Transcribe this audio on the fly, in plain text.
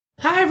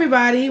Hi,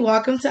 everybody.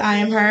 Welcome to I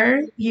Am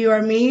Her. You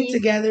are me.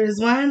 Together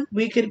is one.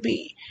 We could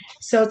be.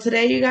 So,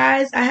 today, you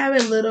guys, I have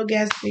a little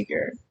guest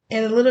speaker.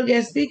 And the little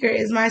guest speaker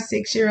is my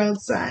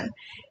 6-year-old son.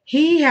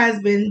 He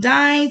has been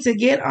dying to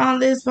get on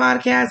this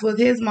podcast with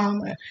his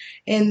mama.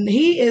 And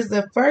he is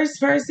the first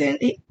person,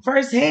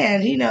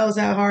 firsthand, he knows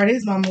how hard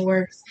his mama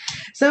works.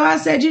 So, I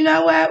said, you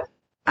know what?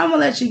 I'm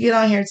going to let you get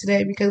on here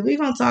today because we're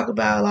going to talk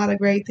about a lot of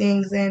great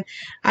things. And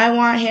I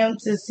want him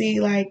to see,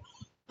 like,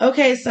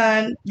 okay,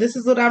 son, this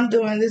is what I'm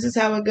doing. This is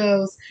how it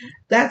goes.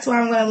 That's why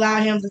I'm going to allow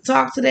him to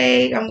talk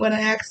today. I'm going to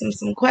ask him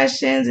some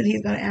questions, and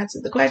he's going to answer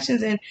the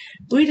questions, and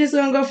we just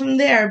going to go from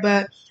there.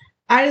 But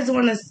I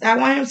want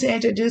him to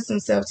introduce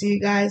himself to you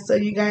guys so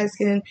you guys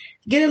can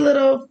get a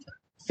little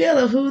feel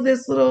of who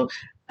this little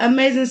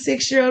amazing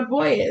 6-year-old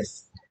boy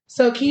is.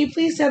 So can you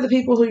please tell the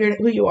people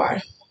who you are?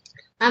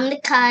 I'm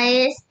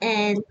Nikias,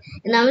 and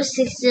I'm a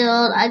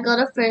 6-year-old. I go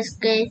to first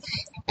grade,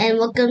 and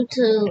welcome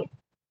to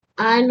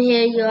I'm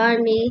Here, You Are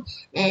Me,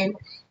 and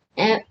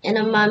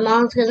my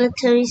mom's gonna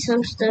tell me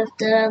some stuff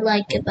that I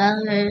like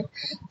about her.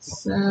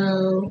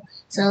 So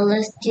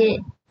let's get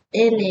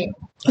in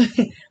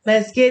it.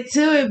 Let's get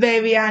to it,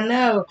 baby. I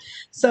know.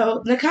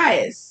 So,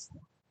 Nikias,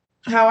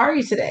 how are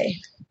you today?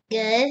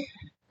 Good.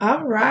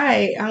 All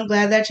right. I'm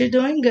glad that you're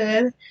doing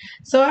good.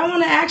 So I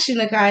want to ask you,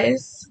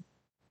 Nikias,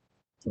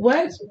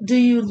 what do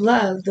you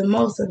love the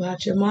most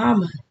about your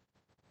mama?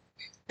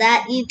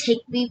 That you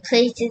take me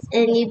places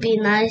and you be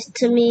nice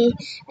to me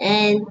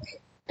and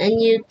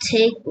you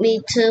take me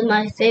to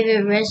my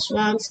favorite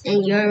restaurants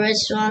and your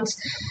restaurants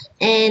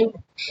and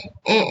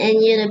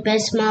you're the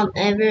best mom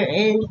ever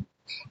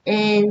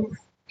and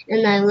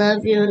I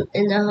love you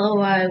in the whole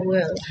wide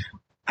world.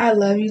 I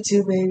love you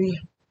too, baby.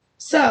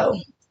 So,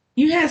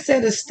 you had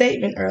said a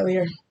statement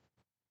earlier.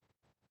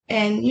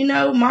 And you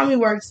know, mommy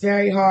works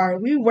very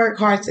hard. We work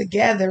hard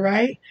together,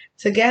 right?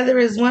 Together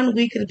is one,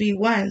 we could be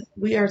one.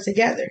 We are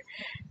together.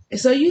 And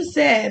so you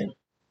said,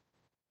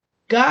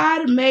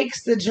 God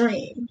makes the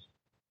dream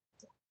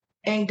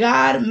and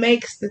God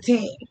makes the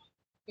team.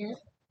 Yeah.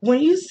 When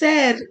you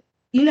said,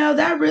 you know,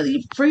 that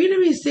really, for you to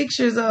be 6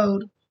 years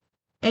old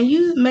and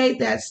you made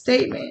that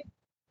statement,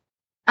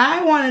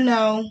 I want to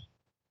know,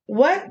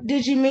 what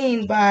did you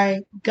mean by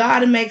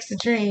God makes the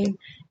dream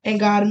and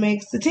God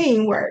makes the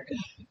team work?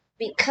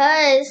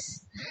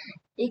 Because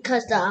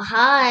the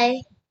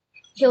high,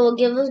 he will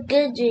give us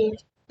good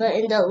dreams, but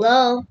in the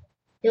low,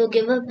 he will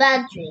give us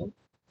bad dreams.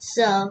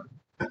 So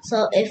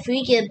if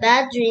we get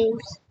bad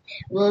dreams,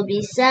 we'll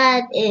be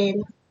sad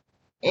and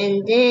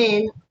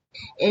then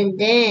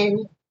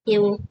he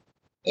will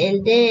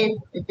and then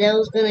the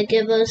devil's gonna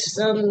give us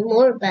some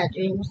more bad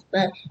dreams.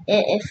 But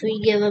if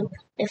we get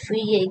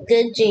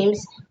good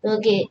dreams, we'll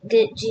get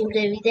good dreams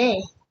every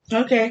day.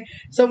 Okay,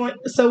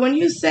 so when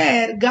you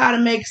said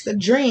God makes the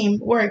dream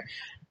work,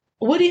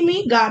 what do you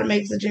mean God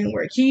makes the dream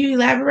work? Can you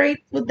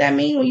elaborate what that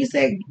means when you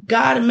say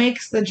God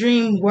makes the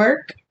dream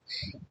work?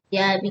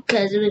 Yeah,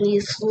 because when you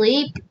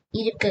sleep,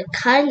 you could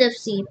kind of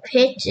see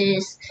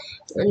pictures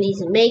when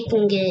he's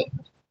making it.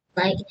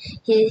 Like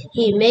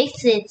he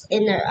makes it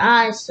in their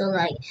eyes, so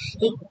like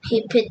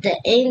he put the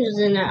angels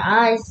in their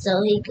eyes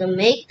so he can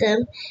make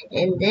them,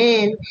 and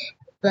then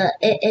but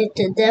if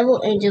the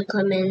devil angel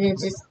come in and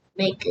just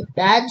make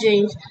bad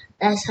dreams,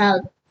 that's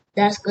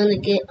gonna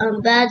get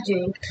bad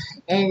dreams,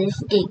 and if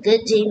you get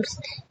good dreams,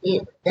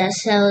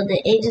 that's how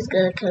the angel's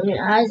gonna come in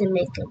your eyes and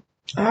make them.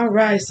 All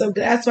right, so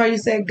that's why you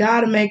said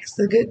God makes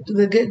the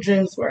good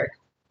dreams work.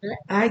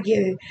 I get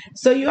it.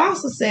 So you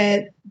also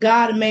said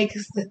God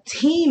makes the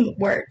team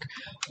work.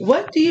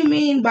 What do you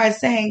mean by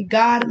saying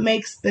God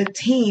makes the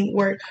team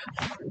work?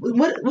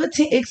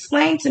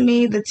 Explain to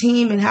me the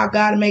team and how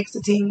God makes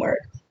the team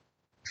work.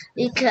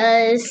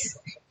 Because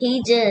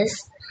he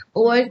just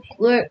work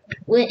with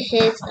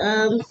his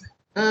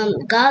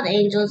God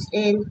angels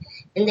and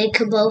they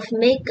could both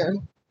make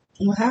them.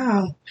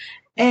 Wow.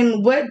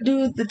 And what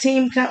do the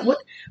team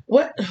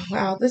what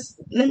wow, this,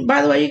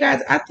 by the way, you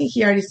guys, I think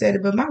he already said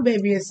it, but my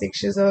baby is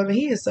 6 years old and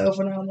he is so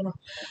phenomenal.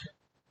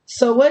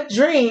 So what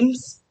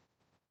dreams,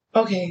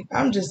 okay,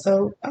 I'm just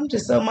so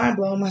mind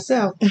blown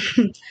myself.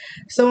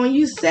 So when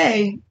you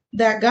say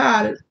that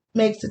God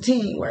makes the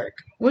team work,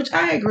 which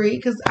I agree,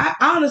 because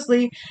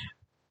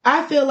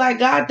I feel like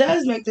God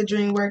does make the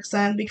dream work,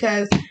 son,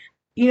 because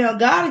you know,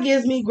 God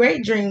gives me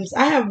great dreams.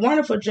 I have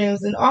wonderful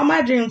dreams, and all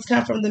my dreams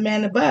come from the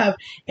man above.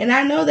 And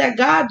I know that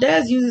God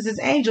does use his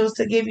angels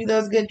to give you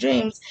those good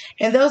dreams.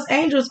 And those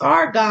angels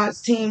are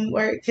God's team,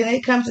 where can they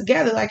come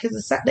together like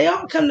they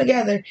all come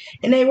together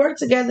and they work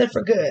together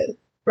for good,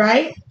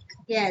 right?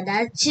 Yeah,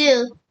 that's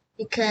true.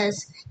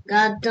 Because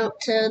God don't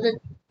tell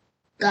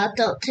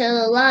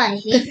a lie.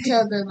 He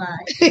tells the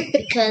lie.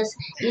 Because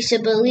you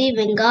should believe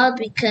in God,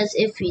 because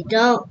if you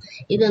don't,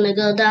 you're going to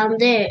go down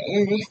there.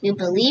 And if you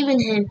believe in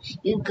him,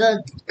 you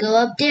go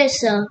up there.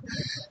 So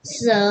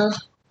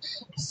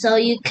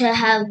you can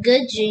have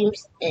good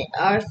dreams.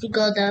 Or if you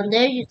go down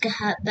there, you can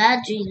have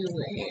bad dreams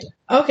with him.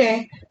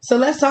 Okay, so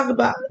let's talk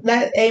about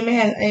that.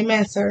 Amen.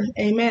 Amen, sir.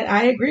 Amen.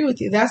 I agree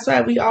with you. That's why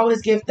we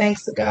always give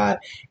thanks to God.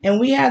 And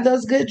we have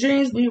those good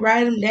dreams, we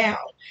write them down.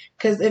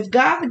 Because if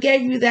God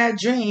gave you that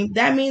dream,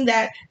 that means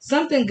that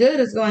something good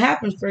is going to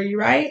happen for you,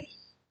 right?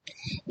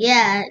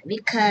 Yeah,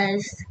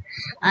 because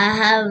I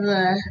have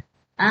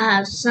I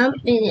have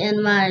something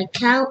in my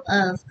account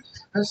of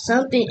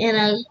something,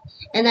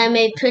 and I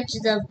made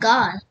pictures of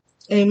God.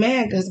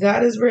 Amen. Because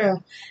God is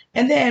real.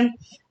 And then,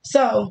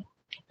 so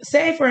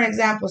say for an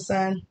example,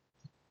 son,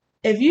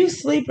 if you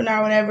sleeping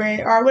or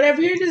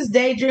whatever, you're just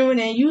daydreaming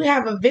and you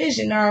have a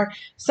vision or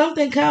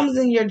something comes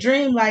in your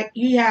dream, like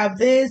you have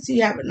this,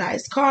 you have a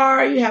nice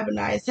car, you have a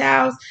nice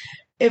house.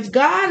 If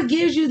God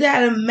gives you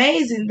that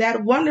amazing,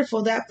 that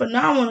wonderful, that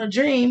phenomenal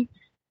dream,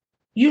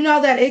 you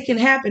know that it can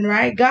happen,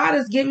 right? God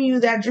is giving you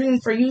that dream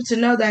for you to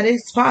know that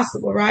it's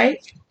possible, right?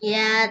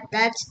 Yeah,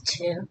 that's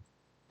true.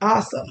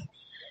 Awesome.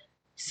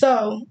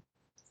 So,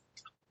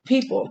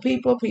 people.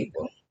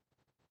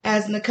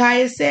 As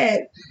Nakia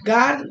said,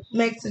 God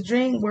makes a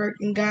dream work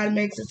and God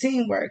makes a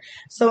team work.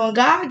 So when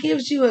God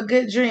gives you a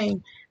good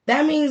dream,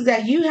 that means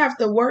that you have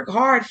to work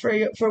hard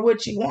for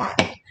what you want.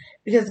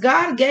 Because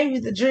God gave you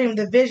the dream,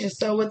 the vision.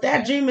 So with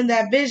that dream and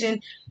that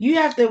vision, you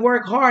have to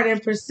work hard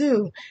and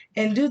pursue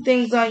and do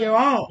things on your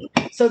own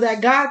so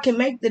that God can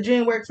make the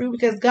dream work for you.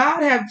 Because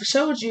God have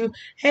showed you,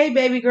 hey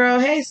baby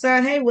girl, hey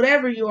son, hey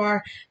whatever you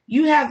are,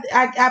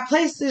 I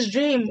placed this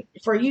dream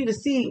for you to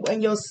see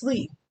in your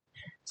sleep.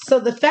 So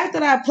the fact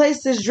that I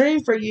placed this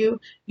dream for you,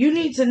 you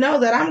need to know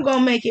that I'm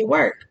gonna make it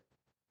work.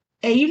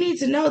 And you need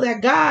to know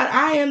that God,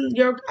 I am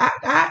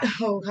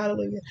oh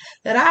hallelujah,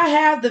 that I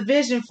have the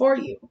vision for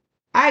you.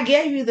 I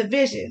gave you the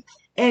vision,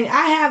 and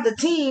I have the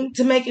team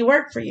to make it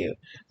work for you.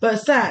 But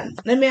son,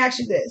 let me ask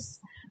you this: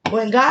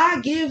 when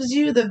God gives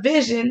you the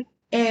vision,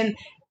 and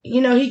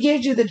He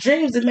gives you the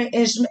dreams to make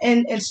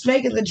and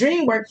making the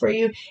dream work for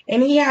you,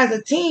 and He has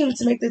a team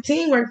to make the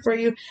team work for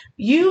you.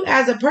 You,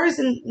 as a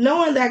person,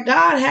 knowing that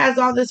God has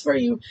all this for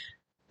you,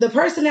 the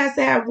person has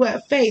to have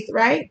what? Faith,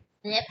 right?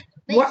 Yep.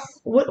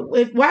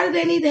 Why do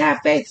they need to have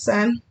faith,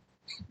 son?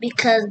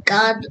 Because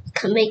God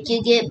can make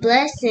you get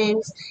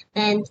blessings,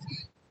 and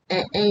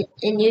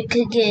you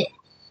could get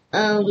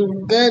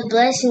good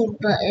blessings.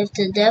 But if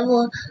the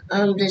devil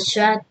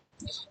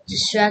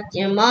distract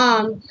your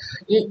mom,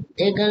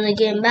 they're gonna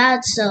get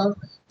mad. So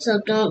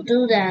don't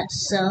do that.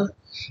 So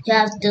you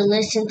have to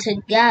listen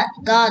to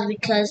God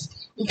because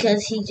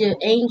He's your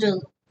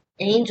angel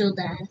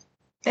dad.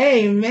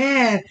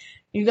 Amen.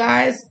 You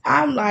guys,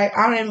 I'm not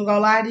even gonna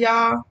lie to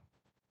y'all.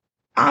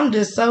 I'm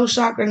just so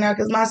shocked right now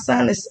because my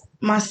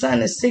son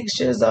is 6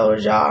 years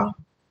old, y'all,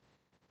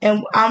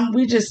 and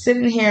we just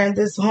sitting here in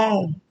this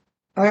home.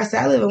 Like I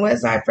said, I live in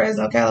Westside,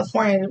 Fresno,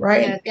 California,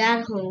 right? In our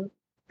God home.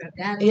 Our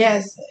God home.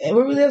 Yes. And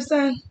where we live,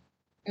 son?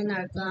 In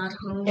our God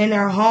home. In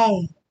our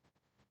home.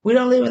 We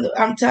don't live in.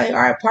 I'm telling you,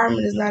 our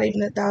apartment is not even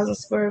 1,000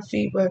 square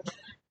feet, but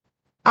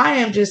I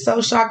am just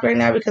so shocked right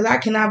now because I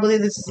cannot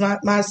believe this is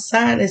my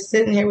son is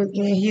sitting here with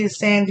me and he is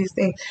saying these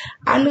things.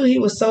 I knew he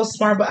was so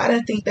smart, but I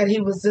didn't think that he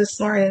was this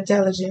smart and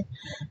intelligent.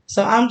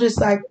 So I'm just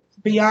like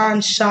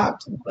beyond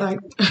shocked. Like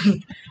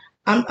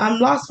I'm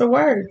lost for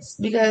words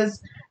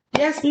because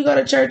yes, we go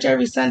to church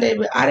every Sunday,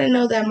 but I didn't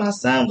know that my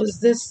son was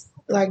this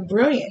like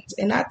brilliant.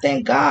 And I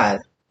thank God.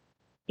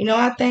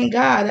 I thank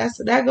God.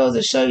 That goes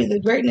to show you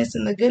the greatness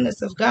and the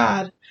goodness of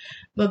God.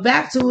 But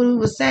back to what we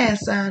were saying,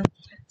 son.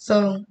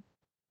 So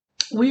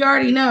we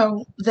already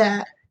know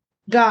that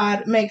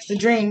God makes the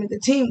dream the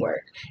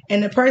teamwork,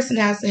 and the person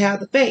has to have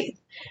the faith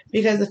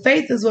because the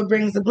faith is what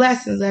brings the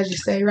blessings, as you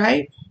say,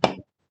 right?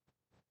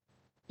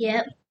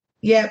 Yep.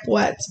 Yep.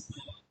 What?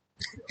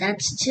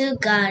 That's true,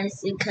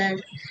 guys.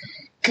 Because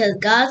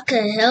God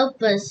can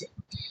help us.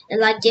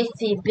 And like if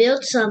we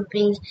build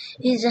something,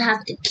 you just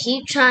have to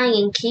keep trying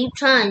and keep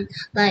trying.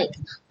 Like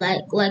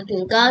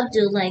when God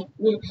do. Like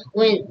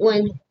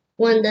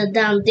when the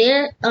down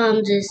there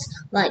just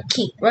like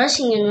keep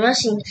rushing and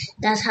rushing.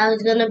 That's how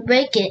He's gonna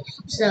break it.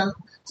 So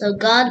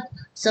God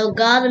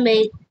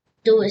may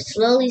do it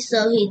slowly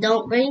so He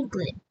don't break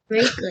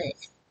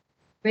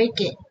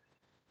it.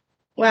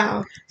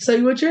 Wow.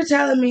 So what you're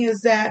telling me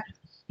is that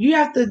you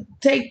have to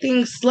take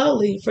things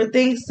slowly for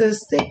things to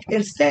stick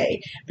and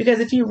stay. Because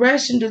if you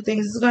rush and do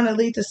things, it's going to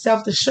lead to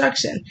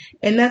self-destruction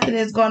and nothing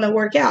is going to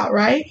work out,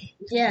 right?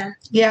 Yeah.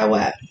 Yeah,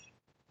 what?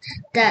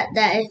 That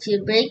if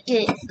you break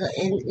it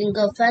and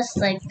go fast,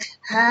 like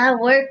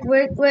work,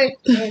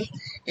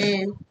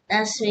 and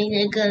that's when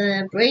you're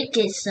gonna break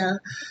it. So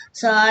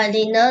I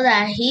already know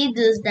that He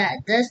does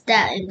that,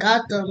 and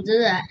God don't do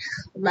that.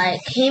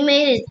 Like He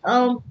made His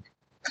own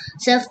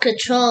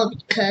self-control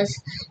because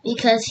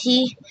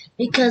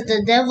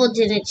the devil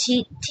didn't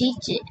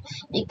teach it,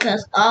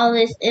 because all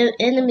his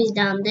enemies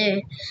down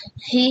there,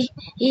 he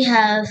he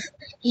have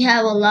he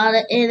have a lot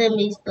of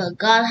enemies, but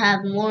God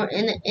have more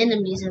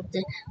enemies of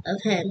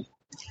him.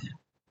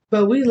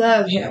 But we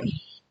love Him.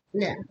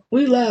 Yeah.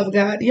 We love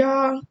God,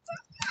 y'all.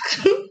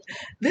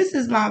 This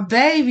is my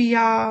baby,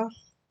 y'all.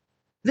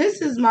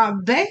 This is my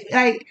baby.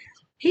 Like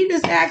He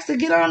just asked to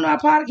get on our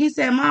podcast. He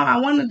said, Mom, I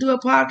want to do a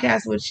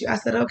podcast with you. I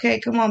said,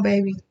 okay, come on,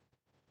 baby.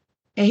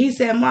 And he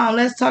said, Mom,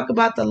 let's talk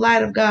about the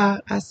light of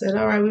God. I said,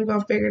 all right, we're going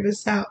to figure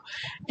this out.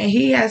 And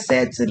he has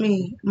said to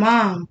me,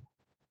 Mom,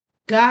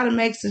 God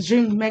makes the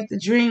dream, make the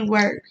dream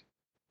work.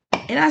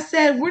 And I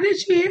said, where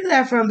did you hear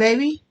that from,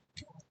 baby?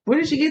 Where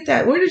did you get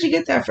that? Where did you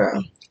get that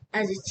from?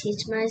 I just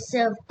teach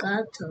myself.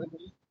 God told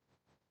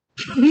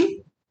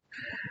me.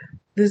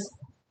 This,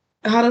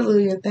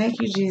 hallelujah.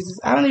 Thank you, Jesus.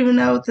 I don't even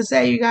know what to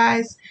say, you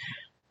guys.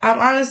 I'm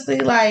honestly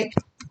like,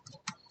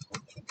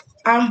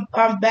 I'm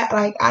back.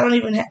 Like, I don't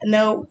even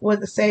know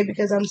what to say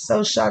because I'm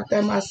so shocked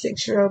at my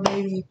 6-year-old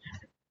baby.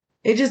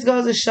 It just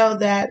goes to show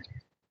that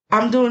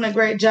I'm doing a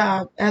great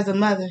job as a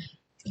mother.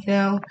 You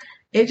know,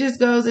 it just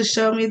goes to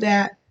show me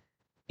that,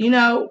 you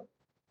know,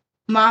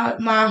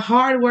 my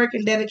hard work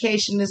and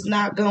dedication is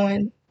not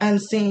going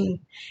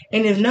unseen.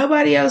 And if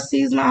nobody else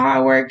sees my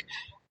hard work,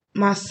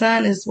 my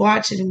son is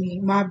watching me.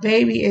 My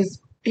baby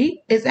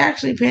he is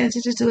actually paying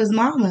attention to his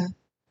mama.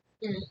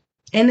 Mm.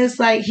 And it's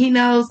like he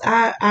knows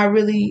I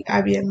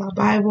be in my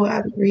Bible,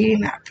 I be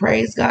reading, I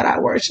praise God, I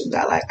worship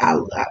God. Like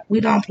we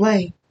don't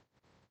play.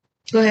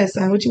 Go ahead,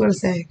 son. What you want to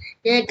say?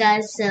 Yeah,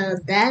 guys. So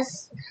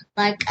that's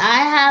like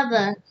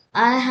I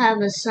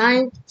have a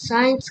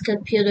science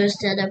computer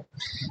set up,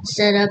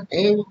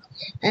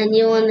 and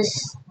you want to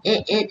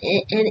and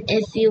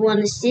if you want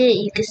to see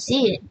it, you can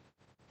see it.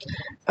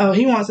 Oh,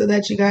 he wants to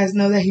let you guys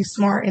know that he's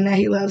smart and that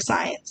he loves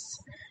science.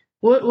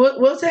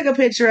 We'll take a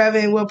picture of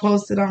it and we'll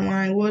post it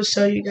online. We'll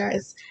show you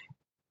guys.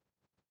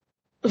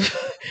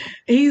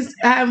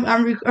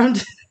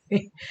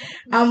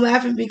 I'm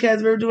laughing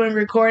because we're doing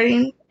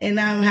recording and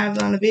I'm having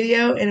it on a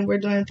video and we're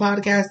doing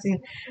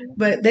podcasting,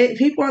 but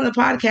people on the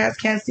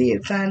podcast can't see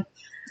it, son.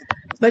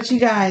 But you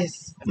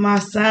guys, my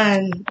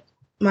son.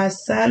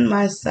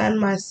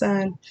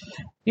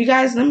 You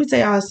guys, let me tell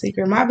y'all a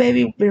secret. My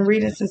baby been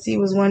reading since he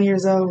was 1 year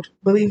old.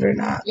 Believe it or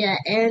not. Yeah,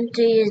 and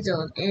 2 years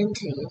old.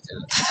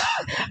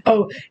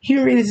 Oh, he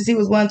been reading since he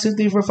was 1, 2,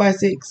 3, 4, 5,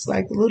 6.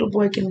 Like the little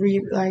boy can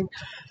read. Like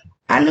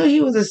I knew he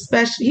was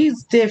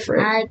he's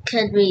different. I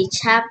could read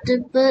chapter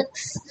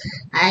books.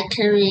 I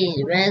could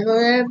read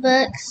regular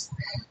books.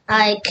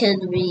 I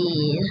could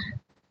read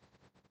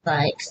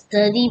like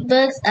study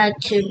books. I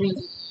could read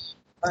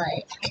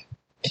like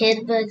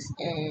kid books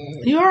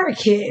and. You are a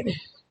kid.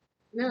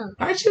 No.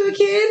 Aren't you a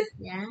kid?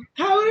 Yeah.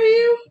 How old are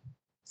you?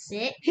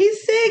 6.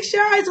 He's 6.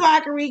 Y'all, so I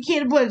can read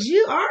kid books.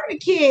 You are a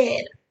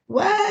kid.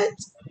 What?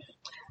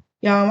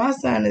 Y'all, my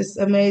son is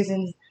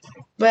amazing.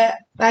 But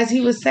as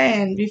he was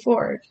saying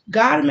before,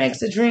 God makes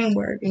the dream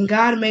work and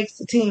God makes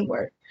the team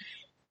work.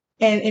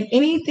 And if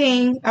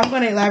anything, I'm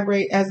going to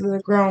elaborate as a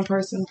grown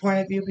person point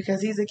of view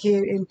because he's a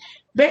kid and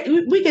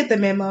we get the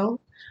memo.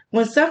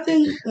 When it's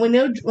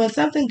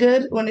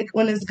good,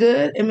 when it's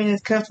good, I mean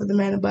it comes from the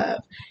man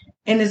above,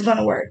 and it's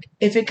gonna work.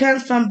 If it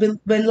comes from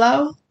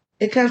below,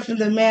 it comes from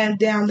the man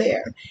down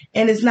there,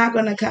 and it's not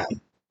gonna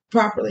come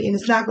properly, and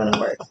it's not gonna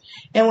work.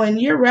 And when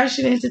you're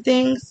rushing into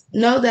things,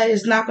 know that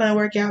it's not gonna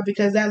work out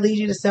because that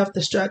leads you to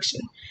self-destruction.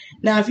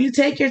 Now, if you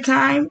take your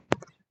time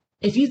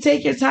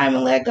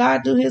and let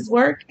God do His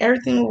work,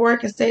 everything will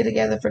work and stay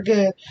together for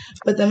good.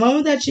 But the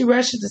moment that you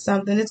rush into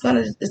something, it's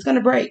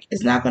gonna break.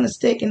 It's not gonna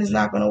stick, and it's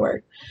not gonna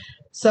work.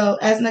 So,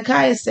 as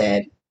Nakia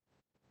said,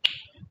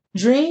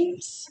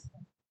 dreams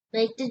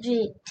make the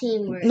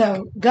team work.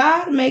 No,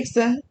 God makes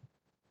the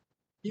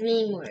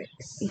dream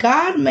works.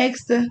 God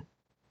makes the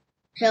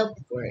help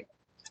work.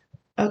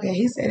 Okay,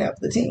 he said help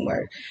the team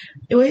work.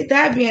 With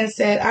that being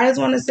said, I just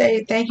want to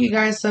say thank you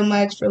guys so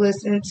much for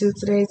listening to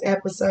today's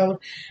episode.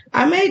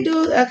 I may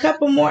do a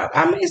couple more.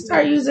 I may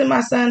start using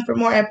my son for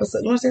more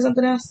episodes. You want to say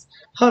something else?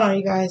 Hold on,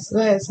 you guys. Go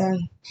ahead,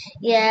 son.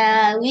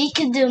 Yeah, we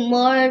could do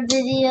more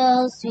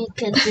videos. We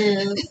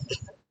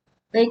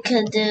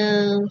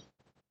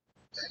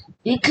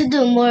could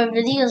do more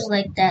videos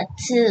like that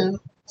too.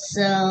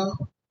 So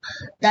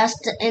that's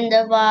the end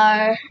of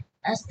our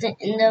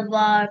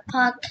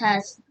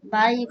podcast.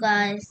 Bye, you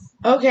guys.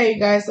 Okay, you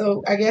guys.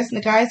 So I guess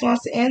Nakia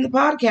wants to end the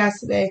podcast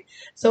today.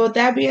 So with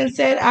that being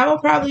said, I will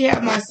probably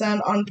have my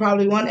son on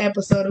probably one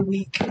episode a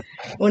week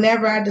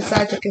whenever I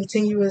decide to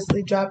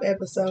continuously drop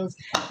episodes.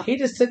 He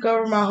just took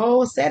over my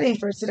whole setting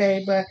for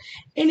today. But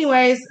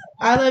anyways,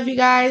 I love you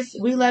guys.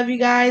 We love you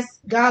guys.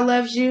 God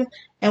loves you.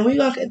 And we're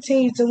going to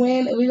continue to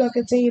win, and we're going to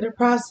continue to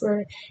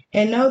prosper.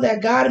 And know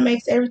that God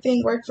makes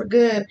everything work for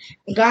good.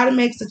 God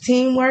makes the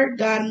team work.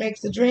 God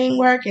makes the dream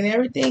work. And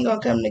everything going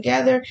to come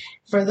together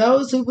for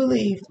those who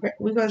believe.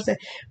 We're going to say,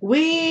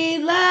 we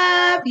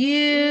love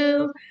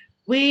you.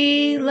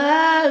 We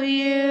love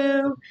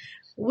you.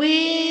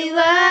 We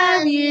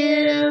love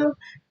you.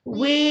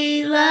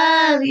 We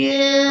love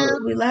you.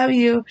 We love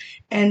you.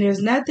 And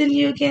there's nothing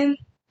you can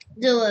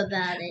do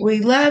about it. We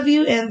love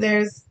you, and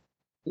there's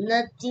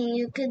nothing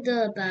you can do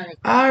about it.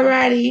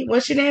 Alrighty.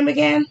 What's your name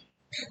again?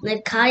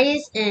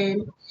 Nakia's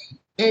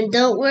and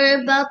don't worry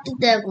about the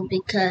devil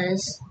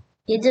because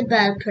he's a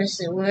bad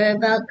person. Worry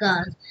about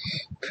God.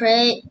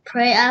 Pray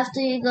after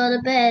you go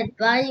to bed.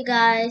 Bye, you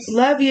guys.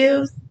 Love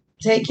you.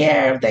 Take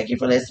care. Thank you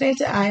for listening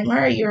to I Am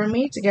Her. You are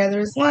me. Together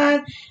as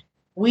one.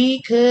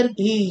 We could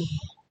be.